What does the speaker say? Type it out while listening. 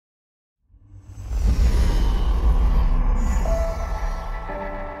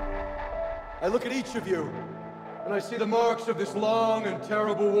I look at each of you, and I see the marks of this long and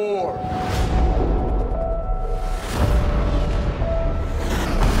terrible war.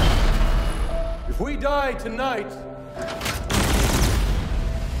 If we die tonight,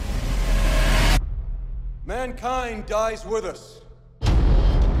 mankind dies with us.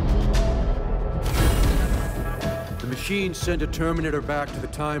 The machine sent a Terminator back to the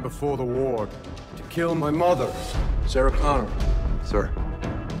time before the war to kill my mother, Sarah Connor. Sir,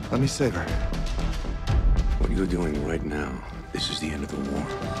 let me save her. What you're doing right now, this is the end of the war.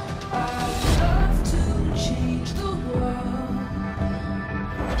 I'd love to change the world,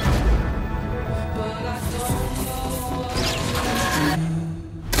 but I don't know what to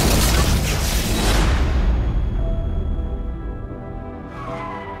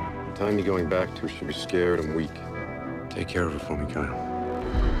do. The time you're going back to, she'll be scared and weak. Take care of her for me, Kyle.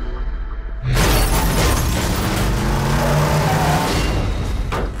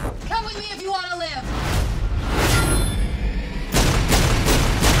 Come with me if you want to live.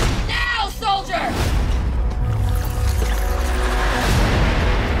 Now, soldier!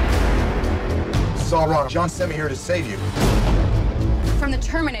 This is all wrong. John sent me here to save you. From the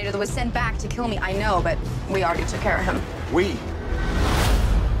Terminator that was sent back to kill me, I know, but we already took care of him. We.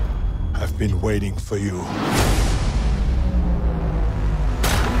 I've been waiting for you.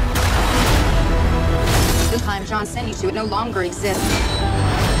 The time John sent you to, it no longer exists.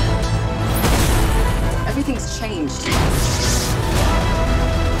 Everything's changed.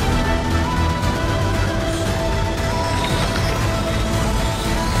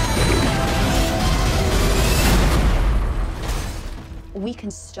 We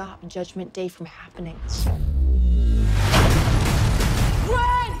can stop Judgment Day from happening.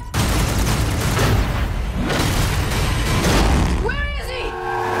 Run! Where is he?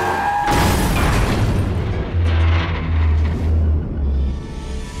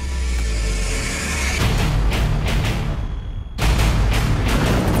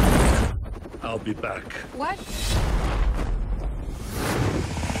 I'll be back. What?